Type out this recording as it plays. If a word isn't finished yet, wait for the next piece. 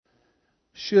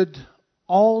Should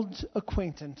auld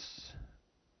acquaintance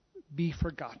be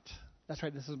forgot? That's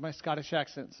right, this is my Scottish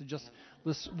accent, so just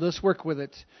let's work with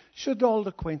it. Should auld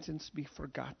acquaintance be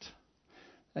forgot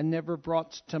and never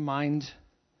brought to mind?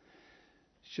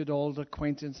 Should auld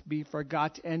acquaintance be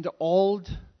forgot and auld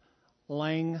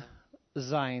lang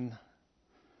syne?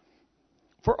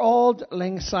 For auld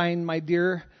lang syne, my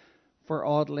dear, for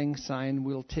auld lang syne,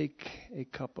 we'll take a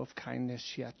cup of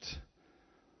kindness yet.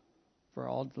 For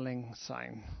auld lang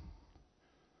syne.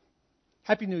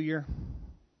 Happy New Year.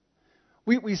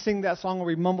 We sing that song, or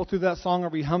we mumble through that song, or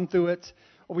we hum through it,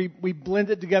 or we blend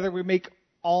it together. We make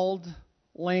auld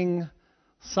lang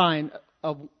syne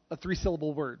a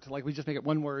 3-syllable word. Like we just make it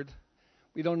one word.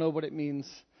 We don't know what it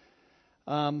means.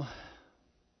 But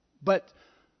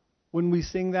when we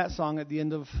sing that song at the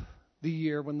end of the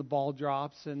year, when the ball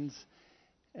drops and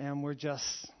we're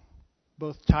just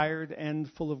both tired and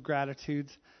full of gratitude,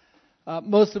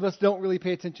 most of us don't really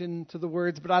pay attention to the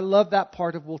words, but I love that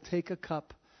part of we'll take a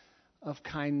cup of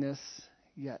kindness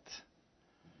yet.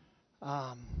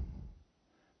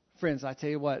 Friends, I tell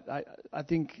you what, I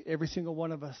think every single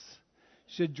one of us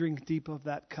should drink deep of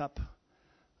that cup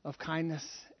of kindness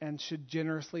and should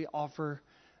generously offer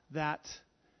that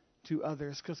to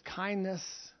others, because kindness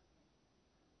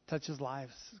touches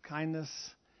lives. Kindness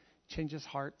changes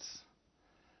hearts.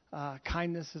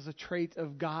 Kindness is a trait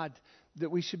of God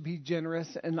that we should be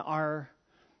generous in our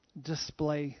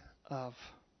display of.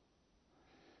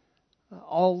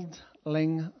 Auld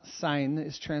lang syne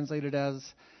is translated as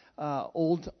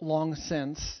old long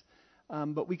since,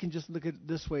 but we can just look at it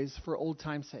this way, is for old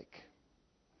time's sake.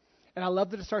 And I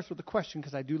love that it starts with a question,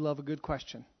 because I do love a good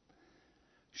question.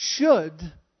 Should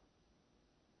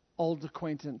old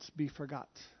acquaintance be forgot?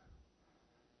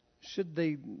 Should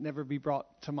they never be brought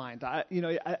to mind?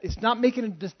 It's not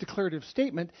making this declarative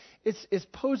statement. It's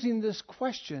posing this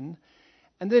question.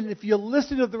 And then if you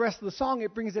listen to the rest of the song,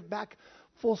 it brings it back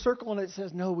full circle, and it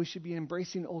says, no, we should be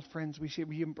embracing old friends. We should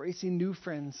be embracing new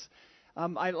friends.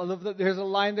 I love that there's a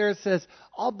line there that says,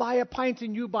 I'll buy a pint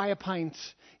and you buy a pint.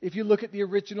 If you look at the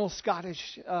original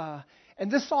Scottish.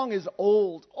 And this song is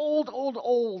old.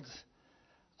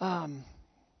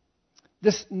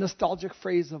 This nostalgic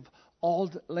phrase of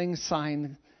auld lang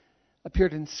syne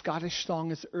appeared in Scottish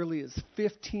song as early as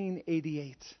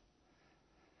 1588.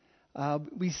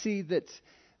 We see that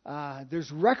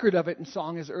there's record of it in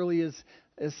song as early as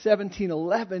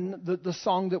 1711, the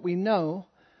song that we know.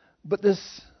 But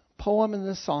this poem and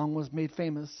this song was made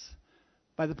famous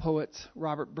by the poet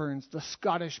Robert Burns, the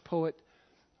Scottish poet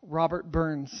Robert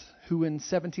Burns, who in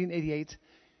 1788,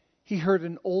 he heard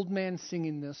an old man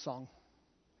singing this song.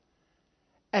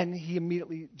 And he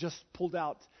immediately just pulled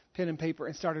out pen and paper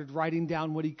and started writing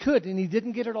down what he could. And he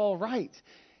didn't get it all right.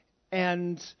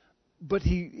 But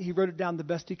he wrote it down the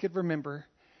best he could remember,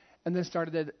 and then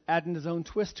started adding his own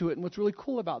twist to it. And what's really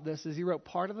cool about this is he wrote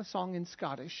part of the song in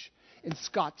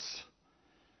Scots,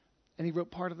 and he wrote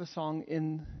part of the song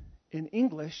in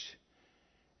English.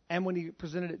 And when he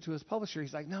presented it to his publisher,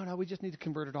 he's like, no, we just need to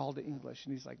convert it all to English.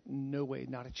 And he's like, no way,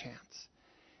 not a chance.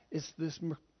 It's this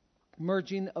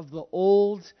merging of the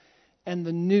old and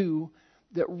the new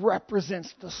that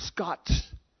represents the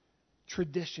Scots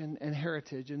tradition and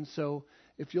heritage. And so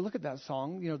if you look at that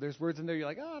song, there's words in there you're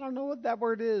like, I don't know what that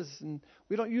word is, and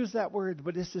we don't use that word,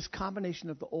 but it's this combination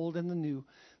of the old and the new,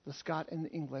 the Scot and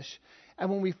the English. And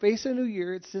when we face a new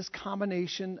year, it's this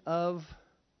combination of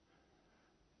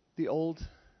the old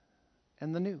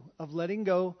and the new, of letting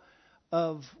go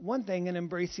of one thing and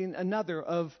embracing another,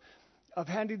 of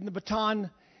handing the baton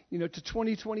to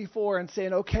 2024 and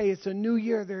saying, okay, it's a new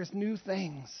year, there's new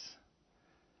things.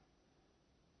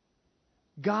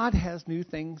 God has new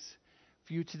things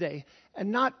for you today.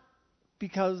 And not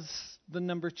because the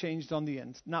number changed on the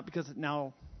end. Not because it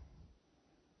now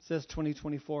says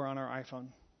 2024 on our iPhone.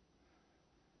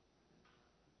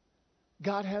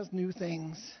 God has new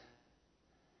things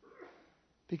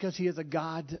because He is a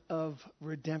God of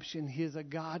redemption. He is a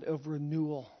God of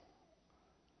renewal.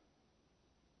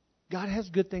 God has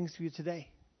good things for you today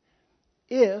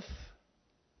if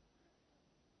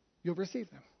you'll receive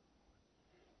them.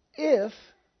 If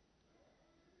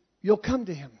you'll come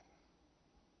to Him.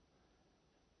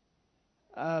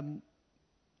 I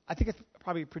think it's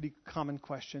probably a pretty common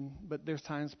question, but there's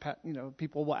times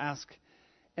people will ask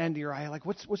Andy or I, like,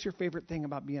 what's your favorite thing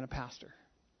about being a pastor?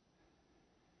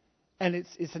 And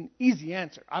it's an easy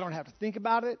answer. I don't have to think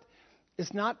about it.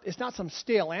 It's not some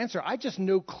stale answer. I just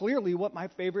know clearly what my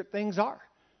favorite things are.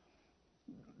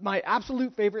 My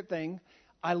absolute favorite thing,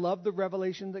 I love the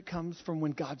revelation that comes from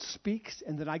when God speaks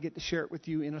and then I get to share it with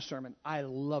you in a sermon. I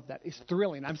love that. It's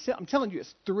thrilling. I'm telling you,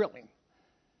 it's thrilling.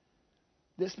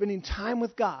 that spending time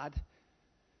with God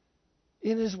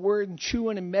in His Word and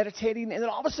chewing and meditating, and then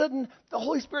all of a sudden the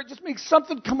Holy Spirit just makes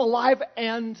something come alive,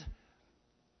 and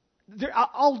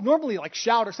I'll normally like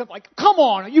shout or something like, "Come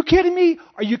on, are you kidding me?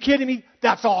 Are you kidding me?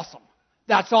 That's awesome.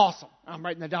 That's awesome." I'm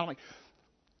writing that down. I'm like,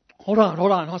 hold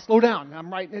on, I'll slow down. And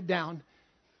I'm writing it down.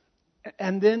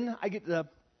 And then I get to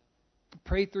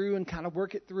pray through and kind of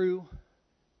work it through,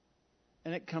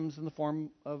 and it comes in the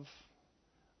form of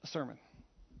a sermon.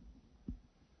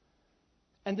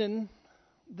 And then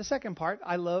the second part,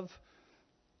 I love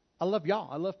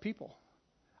y'all. I love people.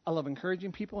 I love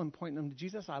encouraging people and pointing them to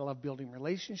Jesus. I love building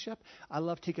relationship. I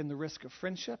love taking the risk of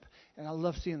friendship. And I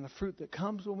love seeing the fruit that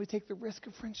comes when we take the risk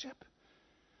of friendship.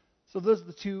 So those are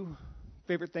the two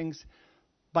favorite things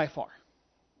by far.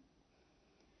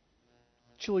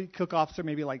 Chili cook-offs are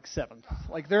maybe like 7.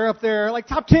 Like they're up there, like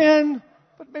top 10,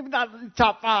 but maybe not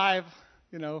top 5,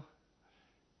 you know.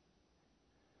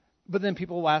 But then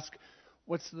people will ask,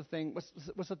 what's the thing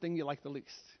you like the least?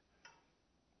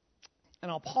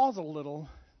 And I'll pause a little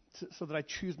so that I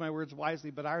choose my words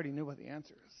wisely, but I already know what the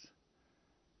answer is.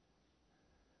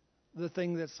 The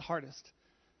thing that's hardest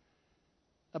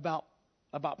about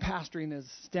pastoring is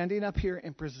standing up here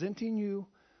and presenting you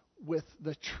with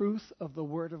the truth of the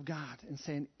Word of God and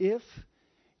saying, if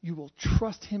you will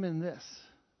trust Him in this,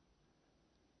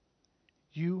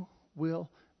 you will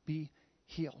be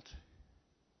healed.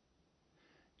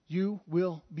 You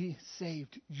will be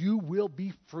saved. You will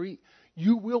be free.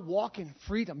 You will walk in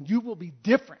freedom. You will be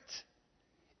different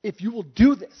if you will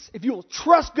do this, if you will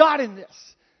trust God in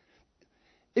this,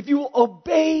 if you will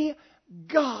obey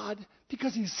God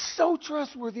because He's so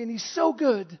trustworthy and He's so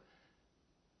good,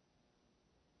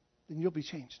 then you'll be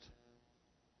changed.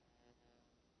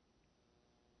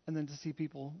 And then to see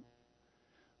people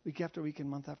week after week and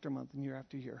month after month and year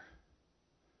after year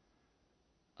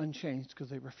unchanged because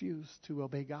they refuse to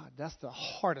obey God. That's the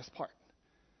hardest part.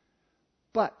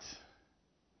 But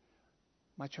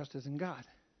my trust is in God.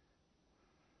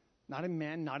 Not in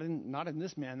man, not in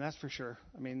this man, that's for sure.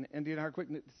 I mean, Andy and I are quick.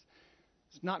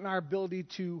 It's not in our ability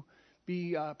to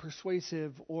be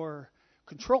persuasive or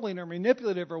controlling or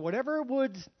manipulative or whatever it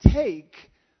would take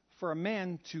for a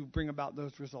man to bring about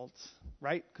those results,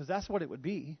 right? Because that's what it would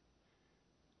be.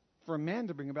 For a man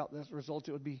to bring about those results,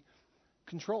 it would be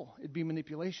control. It'd be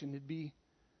manipulation.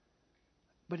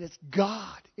 But it's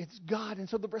God. It's God. And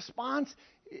so the response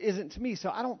isn't to me. So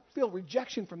I don't feel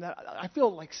rejection from that. I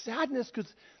feel like sadness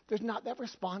because there's not that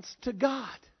response to God.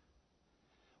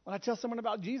 When I tell someone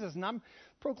about Jesus and I'm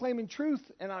proclaiming truth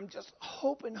and I'm just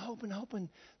hoping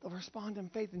they'll respond in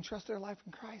faith and trust their life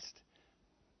in Christ.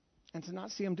 And to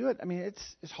not see them do it, I mean,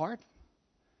 it's hard.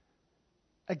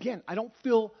 Again, I don't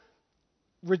feel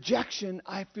rejection.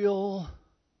 I feel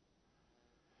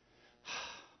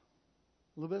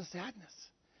a little bit of sadness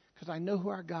because I know who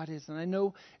our God is, and I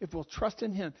know if we'll trust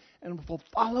in Him and if we'll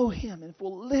follow Him and if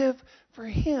we'll live for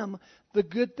Him, the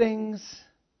good things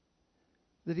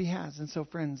that He has. And so,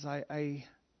 friends, I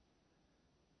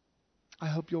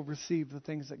hope you'll receive the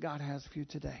things that God has for you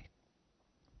today.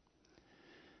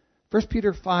 1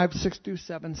 Peter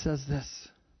 5:6-7 says this: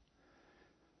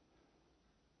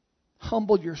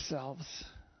 humble yourselves,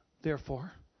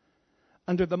 therefore,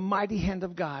 under the mighty hand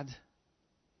of God,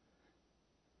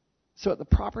 so at the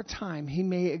proper time He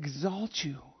may exalt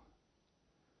you,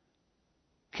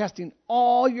 casting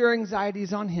all your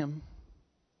anxieties on Him,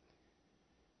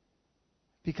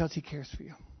 because He cares for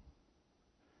you.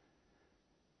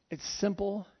 It's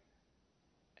simple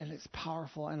and it's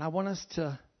powerful, and I want us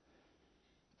to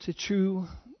chew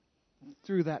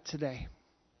through that today.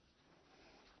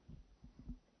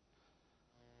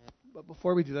 But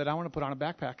before we do that, I want to put on a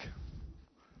backpack.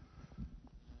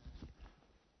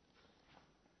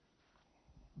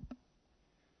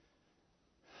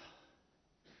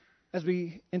 As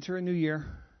we enter a new year,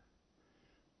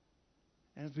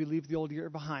 and as we leave the old year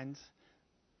behind,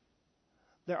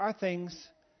 there are things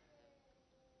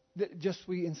that just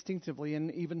we instinctively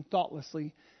and even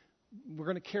thoughtlessly we're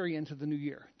going to carry into the new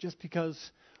year. Just because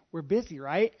we're busy,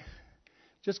 right?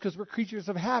 Just because we're creatures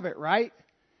of habit, right?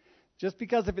 Just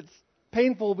because if it's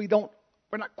painful,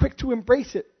 we're not quick to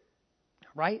embrace it,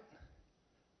 right?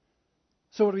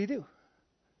 So what do?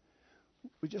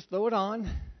 We just throw it on,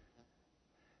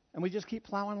 and we just keep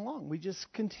plowing along. We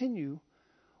just continue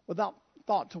without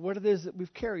thought to what it is that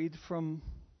we've carried from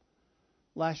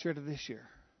last year to this year,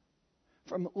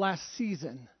 from last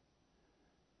season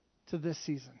to this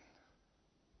season.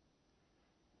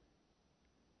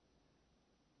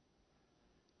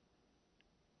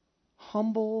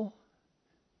 Humble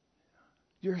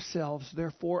yourselves,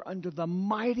 therefore, under the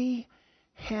mighty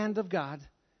hand of God,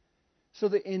 so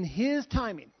that in His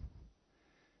timing,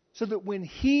 so that when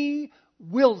He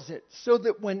wills it, so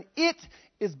that when it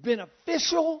is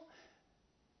beneficial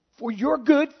for your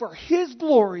good, for His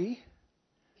glory,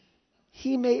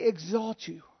 He may exalt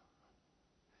you.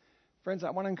 Friends,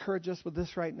 I want to encourage us with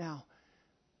this right now.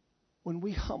 When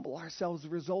we humble ourselves, the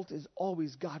result is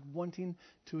always God wanting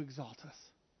to exalt us.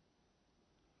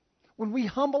 When we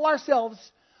humble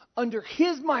ourselves under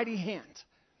His mighty hand,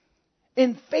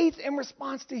 in faith and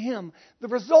response to Him, the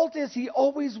result is He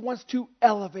always wants to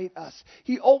elevate us.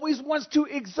 He always wants to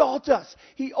exalt us.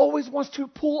 He always wants to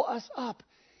pull us up.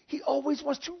 He always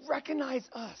wants to recognize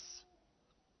us.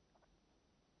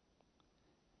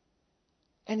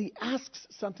 And He asks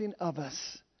something of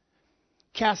us.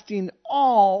 Casting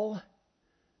all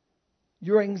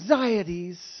your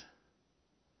anxieties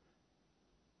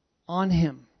on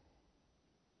Him.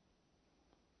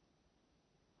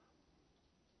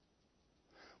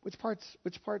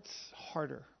 Which part's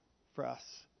harder for us?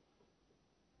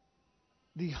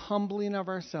 The humbling of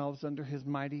ourselves under His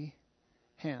mighty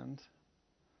hand,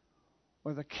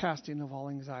 or the casting of all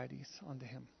anxieties onto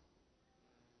Him?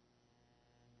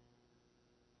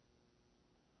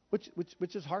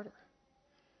 Which is harder?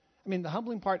 I mean, the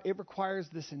humbling part, it requires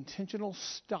this intentional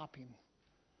stopping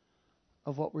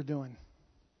of what we're doing.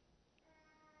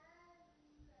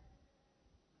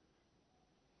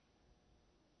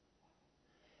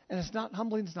 And it's not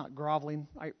humbling, it's not groveling,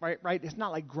 right? It's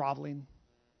not like groveling.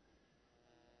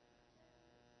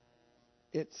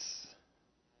 It's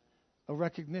a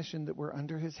recognition that we're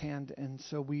under His hand, and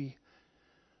so we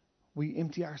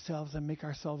empty ourselves and make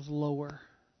ourselves lower.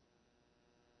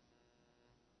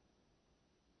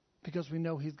 Because we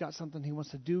know He's got something He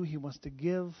wants to do, He wants to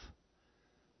give,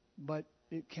 but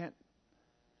it can't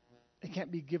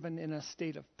be given in a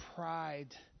state of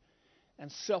pride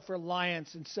and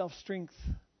self-reliance and self-strength.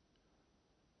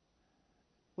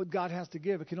 What God has to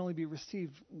give, it can only be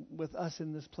received with us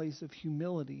in this place of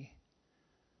humility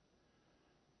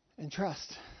and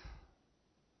trust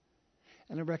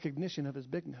and a recognition of His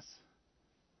bigness.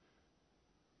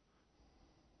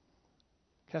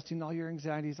 Casting all your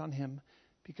anxieties on Him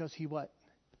because He what?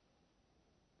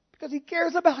 Because He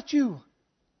cares about you.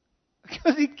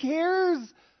 Because He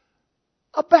cares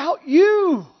about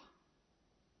you.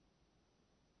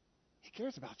 He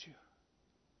cares about you.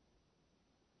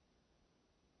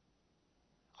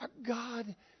 Our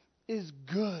God is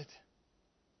good.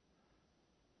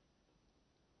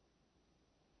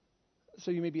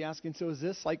 So you may be asking, so is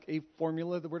this like a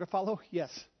formula that we're to follow? Yes.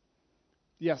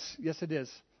 Yes, it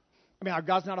is. I mean, our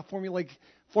God's not a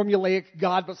formulaic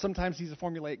God, but sometimes He's a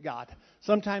formulaic God.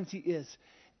 Sometimes He is.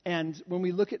 And when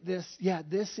we look at this,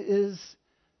 this is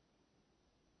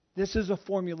a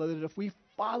formula that if we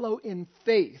follow in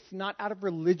faith, not out of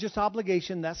religious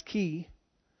obligation, that's key.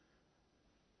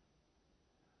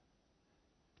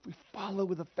 If we follow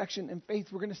with affection and faith,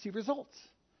 we're going to see results.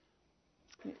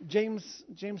 James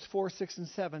 4, 6, and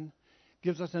 7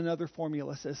 gives us another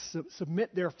formula. It says,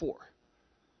 submit therefore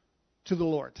to the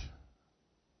Lord.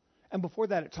 And before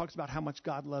that, it talks about how much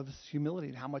God loves humility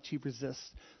and how much He resists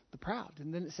the proud.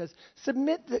 And then it says,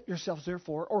 submit yourselves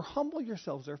therefore, or humble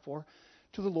yourselves therefore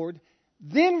to the Lord,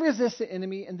 then resist the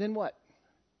enemy, and then what?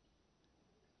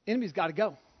 Enemy's got to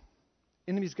go.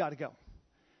 Enemy's got to go.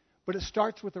 But it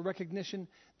starts with a recognition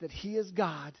that He is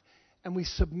God, and we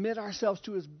submit ourselves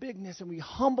to His bigness, and we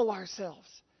humble ourselves.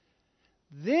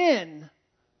 Then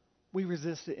we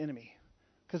resist the enemy.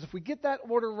 Because if we get that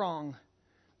order wrong,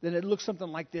 then it looks something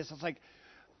like this. It's like,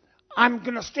 I'm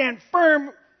going to stand firm,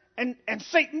 and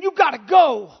Satan, you got to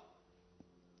go.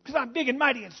 Because I'm big and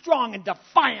mighty and strong and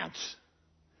defiant.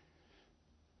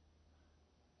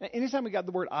 Anytime we got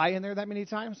the word I in there that many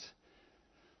times,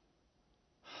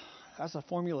 that's a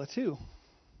formula too.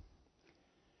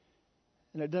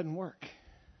 And it doesn't work.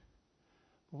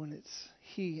 But when it's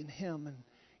He and Him and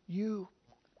you.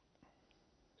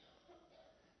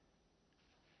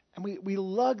 And we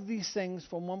lug these things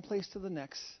from one place to the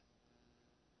next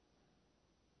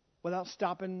without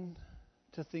stopping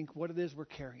to think what it is we're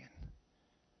carrying.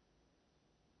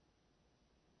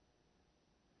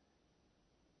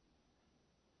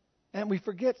 And we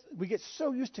get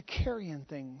so used to carrying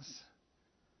things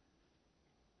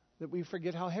that we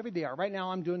forget how heavy they are. Right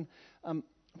now I'm doing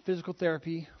physical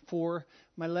therapy for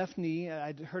my left knee.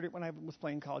 I heard it when I was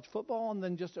playing college football, and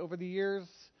then just over the years,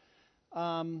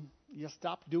 you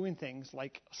stop doing things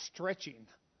like stretching.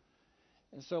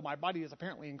 And so my body is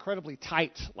apparently incredibly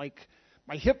tight, like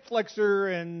my hip flexor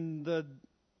and the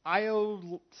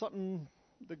IO something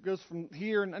that goes from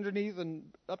here and underneath and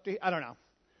up to, I don't know.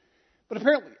 But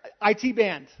apparently, IT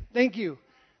band. Thank you.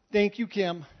 Thank you,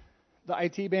 Kim. the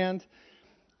IT band.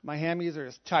 My hammies are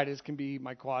as tight as can be.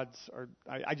 My quads are.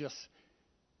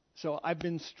 So I've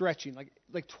been stretching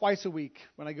like twice a week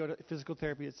when I go to physical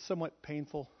therapy. It's somewhat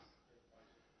painful.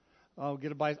 I'll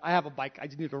get a bike. I have a bike. I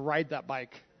just need to ride that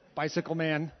bike. Bicycle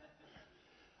man.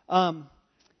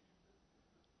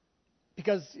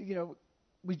 Because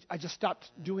I just stopped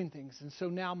doing things, and so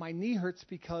now my knee hurts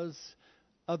because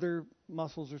other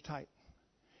muscles are tight,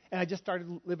 and I just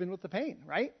started living with the pain,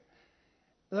 right?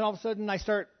 And then all of a sudden I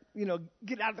start,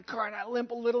 get out of the car and I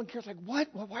limp a little, and Kara's like, "What?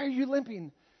 Why are you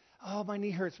limping?" "Oh, my knee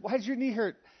hurts." "Why does your knee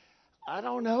hurt?" "I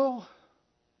don't know."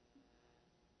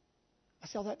 I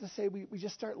say all that to say we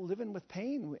just start living with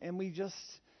pain, and we just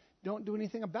don't do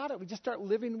anything about it. We just start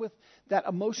living with that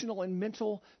emotional and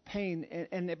mental pain,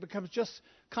 and it becomes just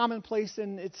commonplace,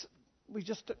 and we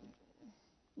just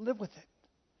live with it.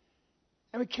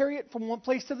 And we carry it from one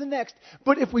place to the next.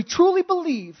 But if we truly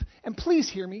believe, and please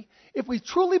hear me, if we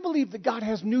truly believe that God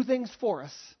has new things for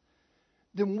us,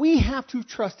 then we have to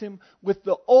trust Him with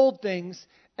the old things,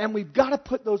 and we've got to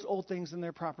put those old things in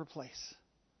their proper place.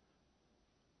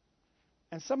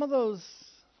 And some of those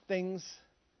things,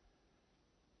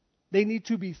 they need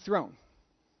to be thrown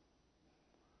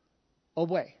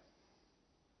away.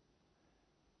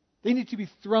 They need to be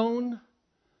thrown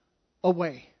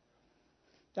away.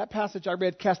 That passage I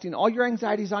read, casting all your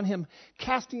anxieties on Him,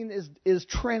 casting is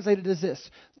translated as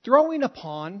this: throwing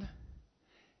upon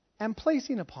and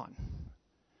placing upon.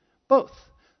 Both.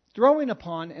 Throwing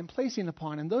upon and placing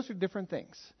upon, and those are different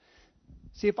things.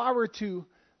 See, if I were to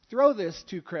throw this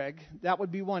to Craig, that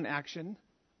would be one action.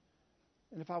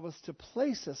 And if I was to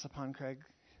place this upon Craig,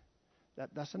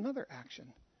 that's another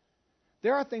action.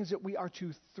 There are things that we are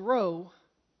to throw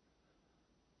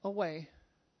away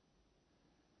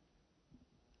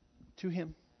to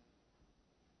Him.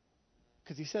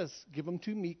 Because He says, "Give them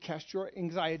to me, cast your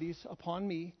anxieties upon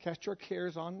me, cast your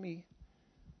cares on me."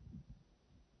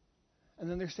 And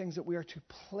then there's things that we are to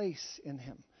place in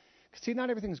Him. Because see, not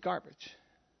everything's garbage.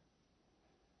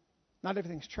 Not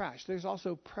everything's trash. There's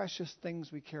also precious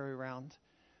things we carry around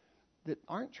that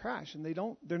aren't trash, and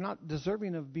they're not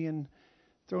deserving of being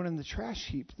thrown in the trash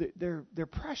heap. They're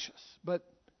precious, but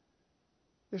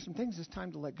there's some things it's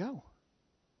time to let go.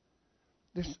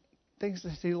 There's things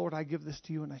that say, "Lord, I give this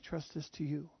to you, and I trust this to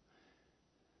you."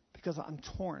 Because I'm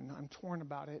torn. I'm torn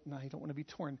about it, and I don't want to be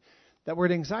torn. That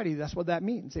word anxiety, that's what that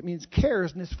means. It means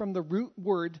cares, and it's from the root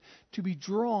word to be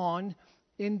drawn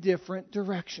in different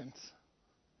directions.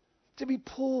 To be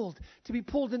pulled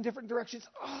in different directions.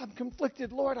 "Oh, I'm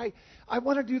conflicted. Lord, I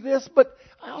want to do this, but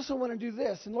I also want to do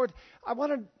this. And Lord, I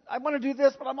want to do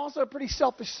this, but I'm also a pretty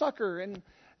selfish sucker. And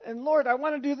Lord, I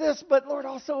want to do this, but Lord,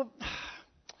 also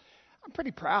I'm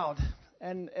pretty proud.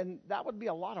 And that would be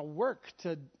a lot of work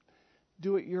to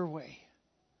do it your way."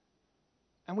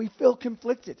 And we feel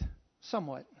conflicted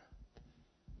somewhat.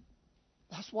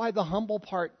 That's why the humble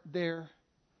part there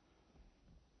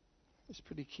is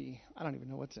pretty key. I don't even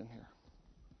know what's in here.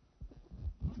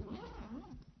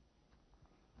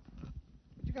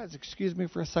 Would you guys excuse me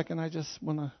for a second? I just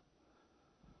want to...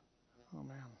 Oh,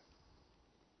 man.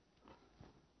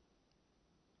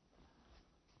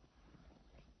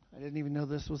 I didn't even know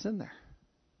this was in there.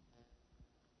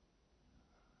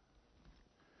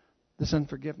 This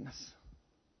unforgiveness.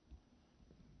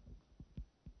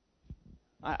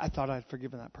 I thought I'd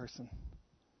forgiven that person.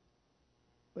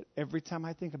 But every time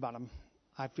I think about them,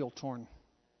 I feel torn.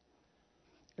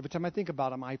 Every time I think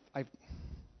about them,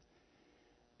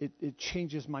 it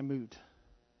changes my mood.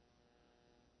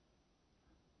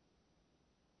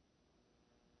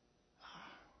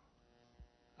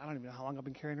 I don't even know how long I've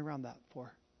been carrying around that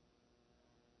for.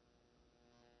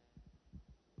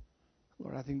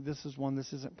 Lord, I think this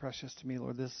isn't precious to me.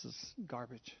 Lord, this is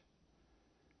garbage.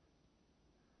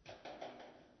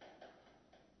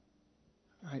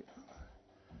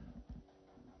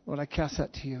 Lord, I cast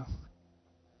that to you.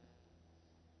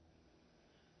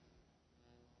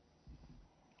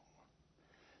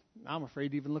 I'm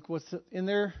afraid to even look what's in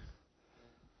there.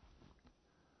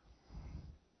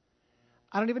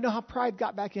 I don't even know how pride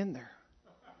got back in there.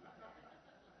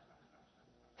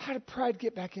 How did pride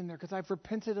get back in there? Because I've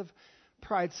repented of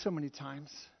pride so many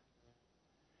times.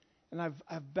 And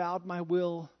I've bowed my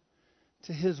will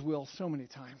to His will so many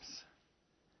times.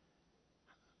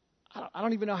 I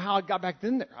don't even know how it got back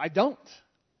in there. I don't.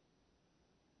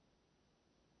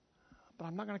 But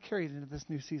I'm not going to carry it into this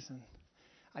new season.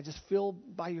 I just feel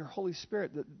by your Holy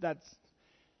Spirit that's.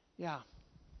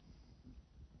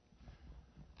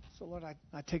 So, Lord, I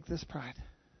take this pride.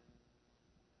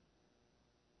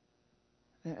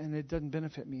 And it doesn't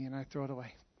benefit me, and I throw it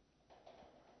away.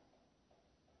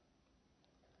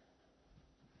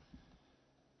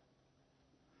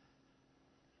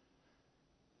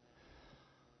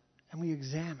 and we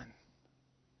examine.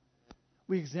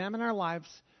 We examine our lives,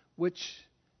 which,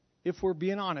 if we're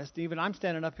being honest, even I'm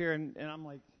standing up here and I'm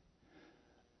like,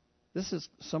 this is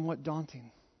somewhat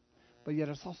daunting, but yet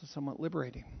it's also somewhat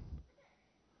liberating.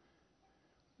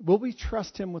 Will we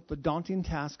trust Him with the daunting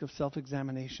task of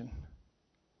self-examination?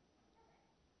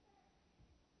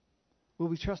 Will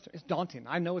we trust Him? It's daunting.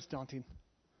 I know it's daunting.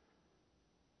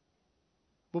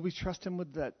 Will we trust Him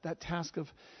with that task of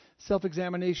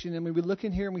self-examination? And when we look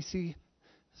in here and we see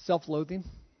self-loathing,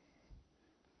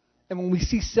 and when we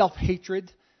see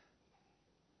self-hatred,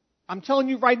 I'm telling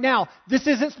you right now, this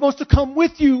isn't supposed to come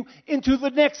with you into the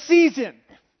next season.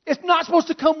 It's not supposed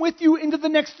to come with you into the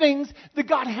next things that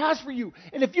God has for you.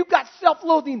 And if you've got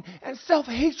self-loathing and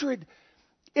self-hatred,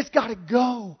 it's got to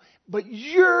go. But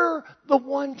you're the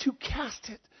one to cast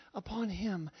it upon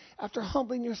Him after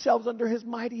humbling yourselves under His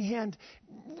mighty hand,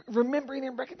 remembering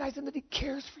and recognizing that He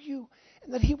cares for you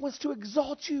and that He wants to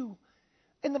exalt you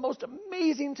in the most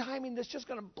amazing timing that's just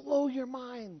going to blow your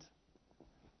mind.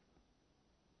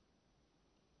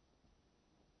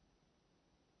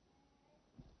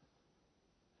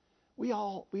 We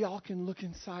all can look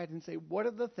inside and say, what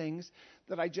are the things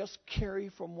that I just carry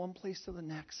from one place to the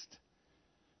next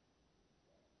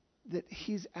that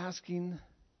He's asking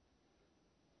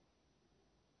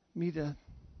me to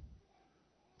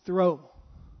throw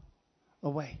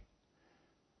away?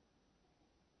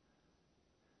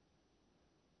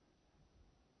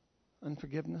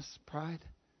 Unforgiveness, pride,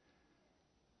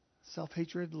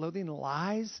 self-hatred, loathing,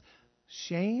 lies,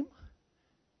 shame.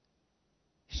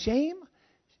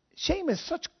 Shame is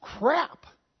such crap.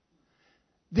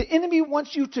 The enemy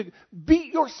wants you to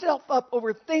beat yourself up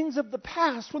over things of the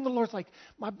past when the Lord's like,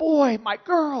 my boy, my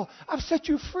girl, I've set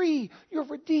you free. You're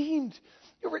redeemed.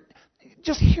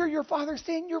 Just hear your Father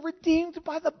saying, you're redeemed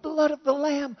by the blood of the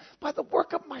Lamb, by the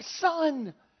work of my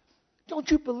Son. Don't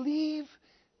you believe?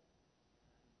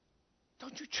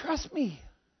 Don't you trust me?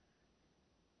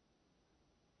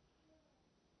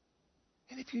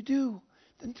 And if you do,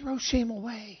 then throw shame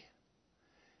away.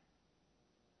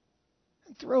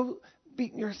 And throw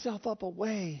beating yourself up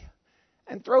away.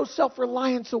 And throw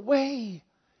self-reliance away.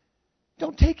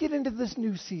 Don't take it into this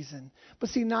new season. But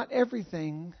see, not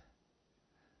everything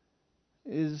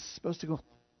is supposed to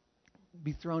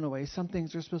be thrown away. Some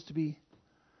things are supposed to be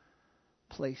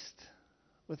placed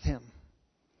with Him.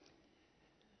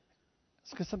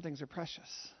 It's because some things are precious.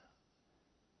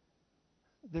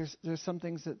 There's some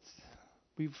things that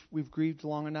we've grieved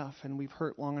long enough and we've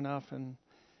hurt long enough, and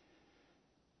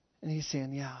He's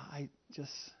saying, yeah, I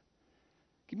just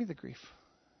give me the grief.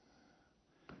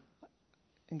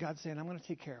 And God's saying, I'm going to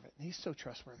take care of it. And He's so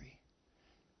trustworthy.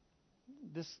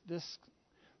 This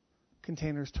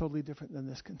container is totally different than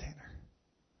this container.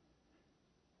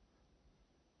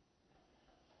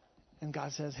 And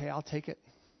God says, hey, I'll take it.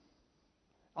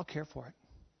 I'll care for it.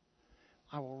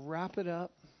 I will wrap it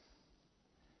up.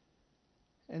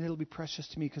 And it'll be precious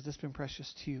to me because it's been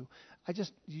precious to you.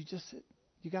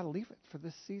 You got to leave it for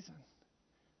this season.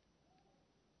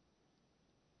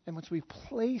 And once we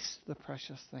place the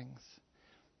precious things,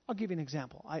 I'll give you an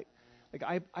example.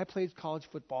 I played college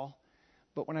football,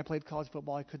 but when I played college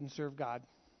football, I couldn't serve God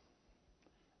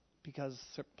because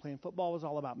playing football was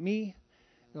all about me.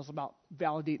 It was about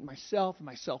validating myself and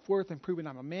my self-worth and proving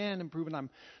I'm a man and proving I'm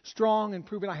strong and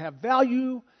proving I have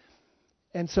value.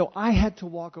 And so I had to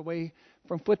walk away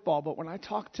from football. But when I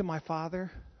talked to my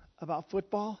father about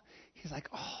football, he's like,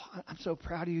 oh, I'm so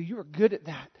proud of you. You were good at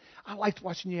that. I liked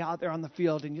watching you out there on the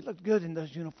field, and you looked good in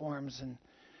those uniforms. And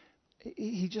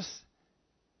he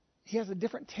has a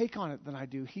different take on it than I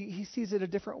do. He sees it a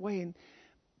different way.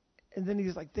 And then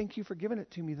he's like, thank you for giving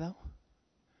it to me, though.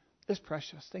 It's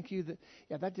precious. Thank you.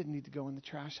 That didn't need to go in the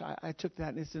trash. I took that,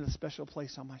 and it's in a special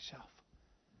place on my shelf.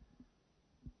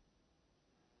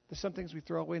 There's some things we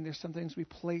throw away, and there's some things we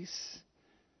place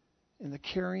in the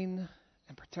caring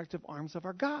and protective arms of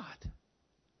our God.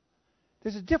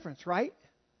 There's a difference, right?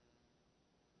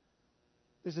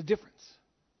 There's a difference.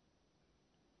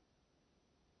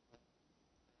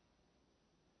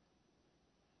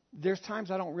 There's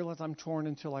times I don't realize I'm torn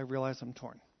until I realize I'm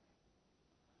torn.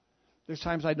 There's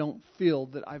times I don't feel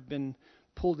that I've been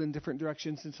pulled in different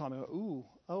directions until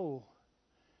I'm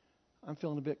I'm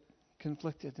feeling a bit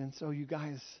conflicted. And so you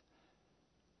guys,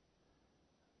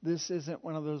 this isn't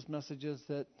one of those messages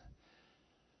that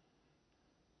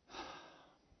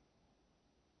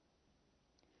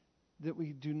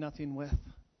we do nothing with.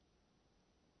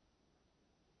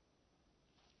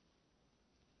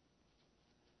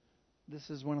 This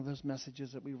is one of those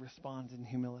messages that we respond in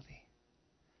humility.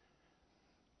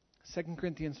 2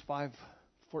 Corinthians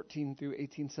 5:14 through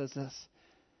 18 says this.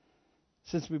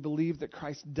 Since we believe that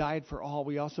Christ died for all,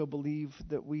 we also believe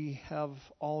that we have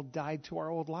all died to our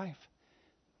old life.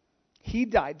 He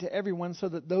died to everyone so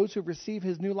that those who receive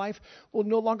his new life will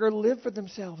no longer live for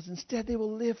themselves. Instead, they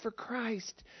will live for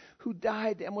Christ, who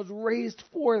died and was raised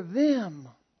for them.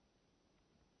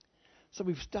 So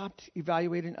we've stopped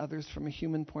evaluating others from a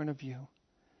human point of view.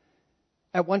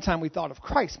 At one time, we thought of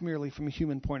Christ merely from a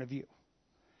human point of view.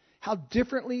 How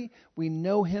differently we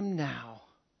know him now.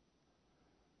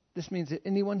 This means that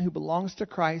anyone who belongs to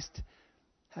Christ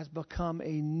has become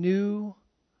a new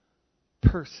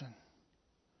person.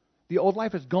 The old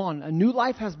life is gone. A new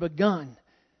life has begun.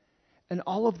 And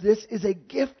all of this is a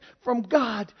gift from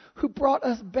God who brought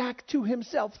us back to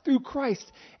himself through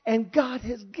Christ. And God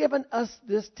has given us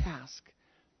this task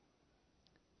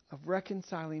of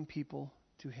reconciling people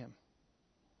to him.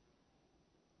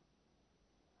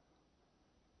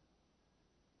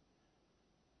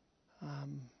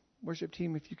 Worship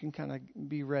team, if you can kind of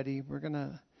be ready, we're going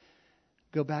to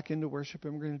go back into worship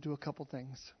and we're going to do a couple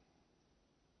things.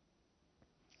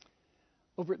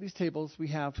 Over at these tables, we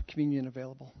have communion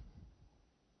available.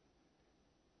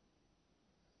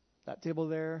 That table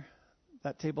there.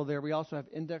 We also have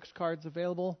index cards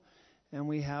available, and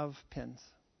we have pens.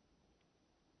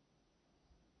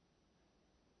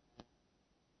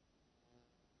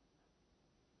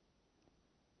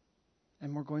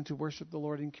 And we're going to worship the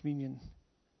Lord in communion.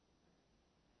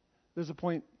 There's a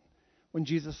point when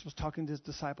Jesus was talking to his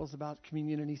disciples about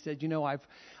communion, and he said,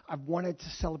 I've wanted to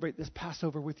celebrate this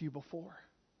Passover with you before.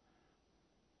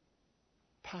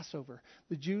 Passover.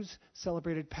 The Jews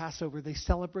celebrated Passover. They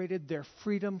celebrated their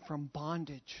freedom from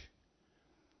bondage.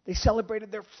 They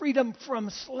celebrated their freedom from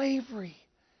slavery.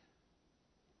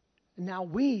 And now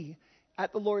we,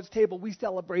 at the Lord's table, we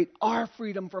celebrate our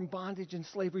freedom from bondage and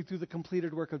slavery through the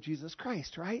completed work of Jesus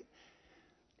Christ, right?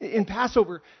 In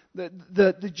Passover,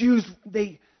 the Jews,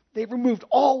 they removed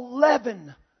all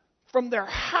leaven from their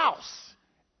house,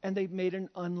 and they made an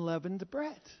unleavened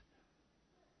bread.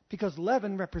 Because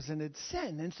leaven represented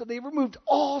sin. And so they removed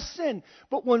all sin.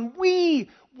 But when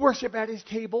we worship at his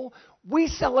table, we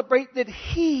celebrate that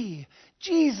he,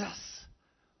 Jesus,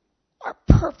 our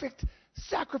perfect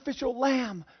sacrificial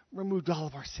lamb, removed all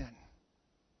of our sin.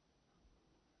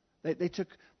 They took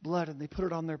blood and they put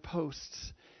it on their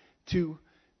posts to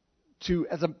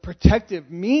as a protective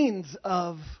means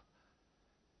of,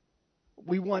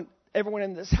 we want everyone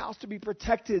in this house to be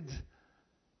protected.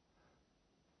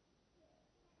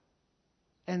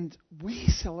 And we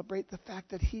celebrate the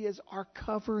fact that he is our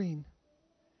covering.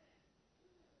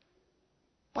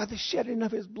 By the shedding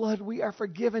of his blood, we are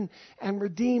forgiven and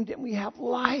redeemed, and we have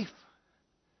life.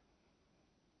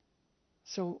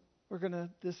 So we're going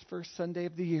to, this first Sunday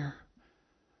of the year,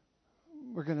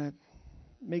 we're going to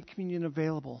make communion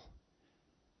available.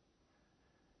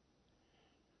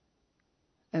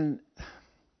 And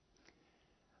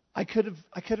I could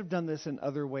have done this in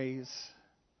other ways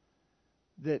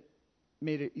that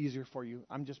made it easier for you.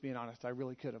 I'm just being honest. I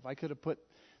really could have. I could have put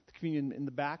the communion in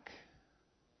the back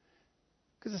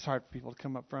because it's hard for people to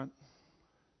come up front.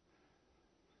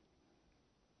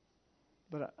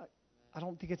 But I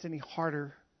don't think it's any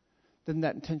harder than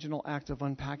that intentional act of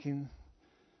unpacking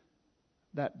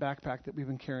that backpack that we've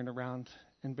been carrying around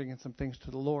and bringing some things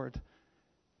to the Lord.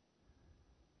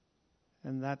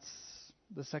 And that's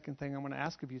the second thing I want to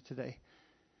ask of you today.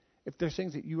 If there's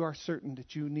things that you are certain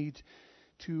that you need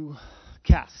to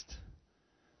cast,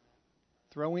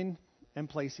 throwing and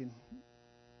placing,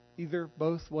 either,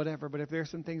 both, whatever, but if there are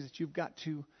some things that you've got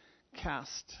to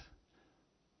cast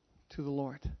to the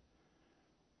Lord,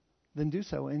 then do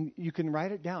so. And you can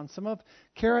write it down.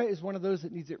 Kara is one of those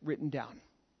that needs it written down.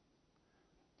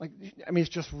 It's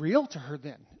just real to her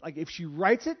then. Like, if she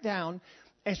writes it down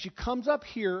and she comes up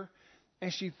here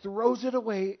and she throws it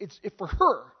away, for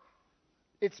her,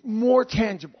 it's more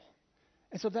tangible.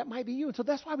 And so that might be you. And so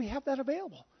that's why we have that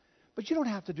available. But you don't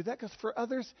have to do that, because for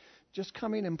others, just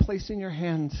coming and placing your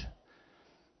hand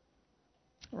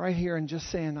right here and just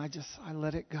saying, I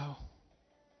let it go.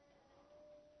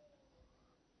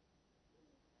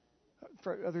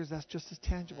 For others, that's just as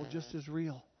tangible, just as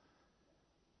real.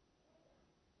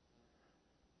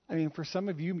 For some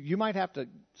of you, you might have to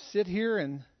sit here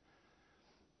and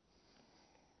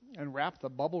wrap the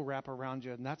bubble wrap around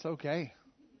you, and that's okay.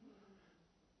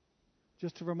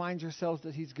 Just to remind yourselves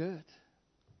that he's good.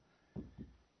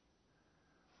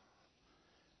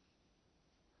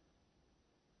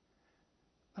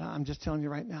 I'm just telling you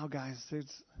right now, guys,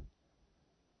 there's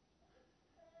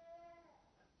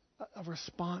a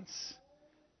response.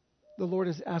 The Lord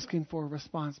is asking for a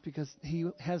response because he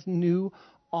has new,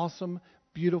 awesome,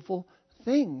 beautiful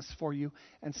things for you.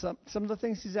 And some of the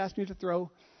things He's asked you to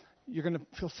throw, you're going to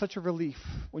feel such a relief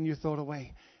when you throw it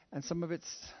away. And some of it's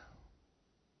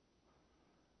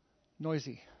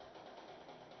noisy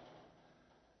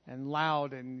and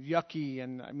loud and yucky.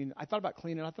 And I mean, I thought about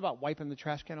cleaning. I thought about wiping the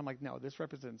trash can. I'm like, no, this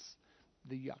represents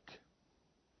the yuck.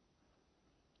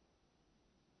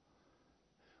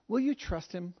 Will you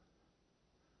trust Him?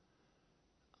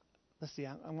 Let's see.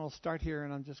 I'm going to start here,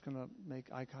 and I'm just going to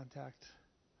make eye contact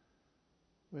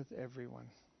with everyone.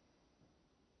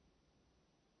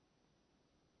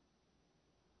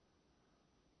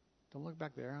 Don't look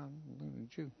back there. I'm looking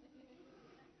at you.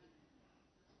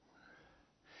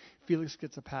 Felix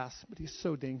gets a pass, but he's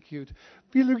so dang cute.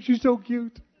 Felix, you're so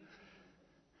cute.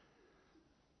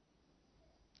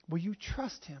 Will you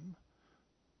trust Him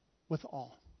with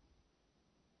all?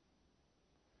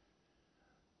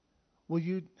 Will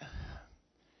you,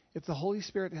 if the Holy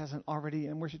Spirit hasn't already,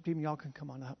 and worship team, y'all can come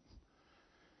on up.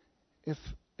 If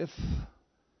the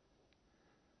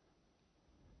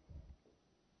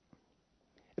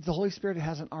Holy Spirit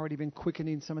hasn't already been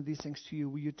quickening some of these things to you,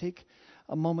 will you take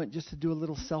a moment just to do a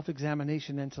little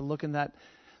self-examination and to look in that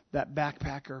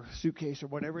backpack or suitcase or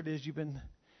whatever it is you've been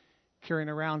carrying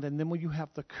around, and then will you have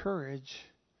the courage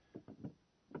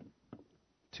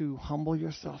to humble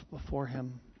yourself before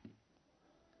Him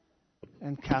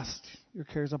and cast your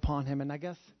cares upon Him? And I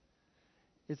guess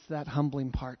it's that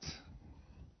humbling part.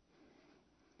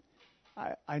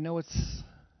 I know I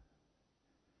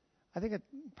think it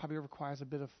probably requires a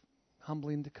bit of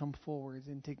humbling to come forward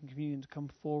and taking communion to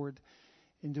come forward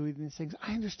and doing these things.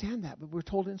 I understand that, but we're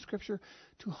told in Scripture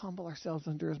to humble ourselves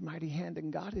under His mighty hand,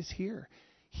 and God is here.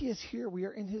 He is here. We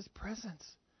are in His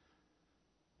presence.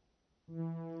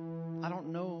 I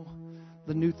don't know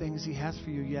the new things He has for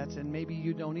you yet, and maybe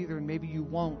you don't either, and maybe you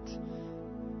won't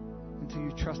until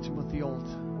you trust Him with the old.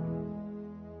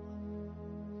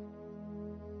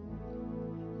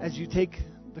 As you take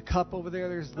the cup over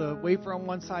there's the wafer on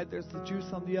one side, there's the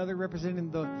juice on the other,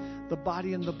 representing the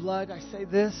body and the blood. I say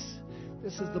this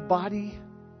is the body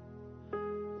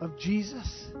of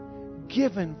Jesus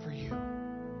given for you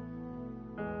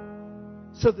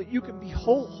so that you can be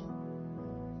whole.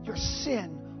 Your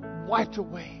sin wiped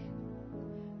away,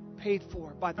 paid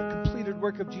for by the completed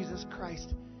work of Jesus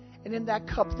Christ. And in that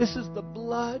cup, this is the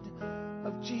blood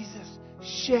of Jesus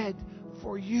shed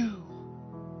for you,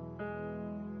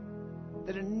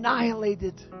 that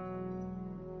annihilated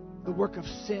the work of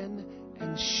sin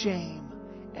and shame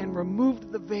and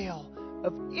removed the veil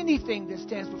of anything that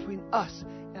stands between us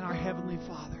and our Heavenly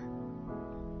Father.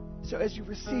 So as you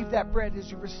receive that bread,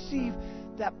 as you receive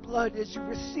that blood, as you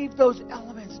receive those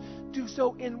elements, do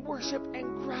so in worship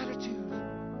and gratitude.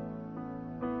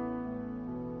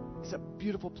 It's a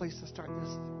beautiful place to start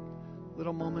this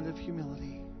little moment of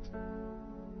humility.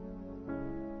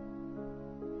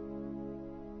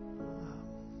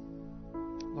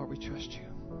 Lord, we trust You.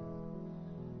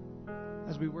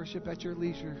 As we worship at Your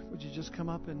leisure, would You just come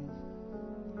up and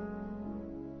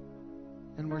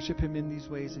worship Him in these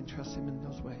ways and trust Him in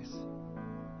those ways?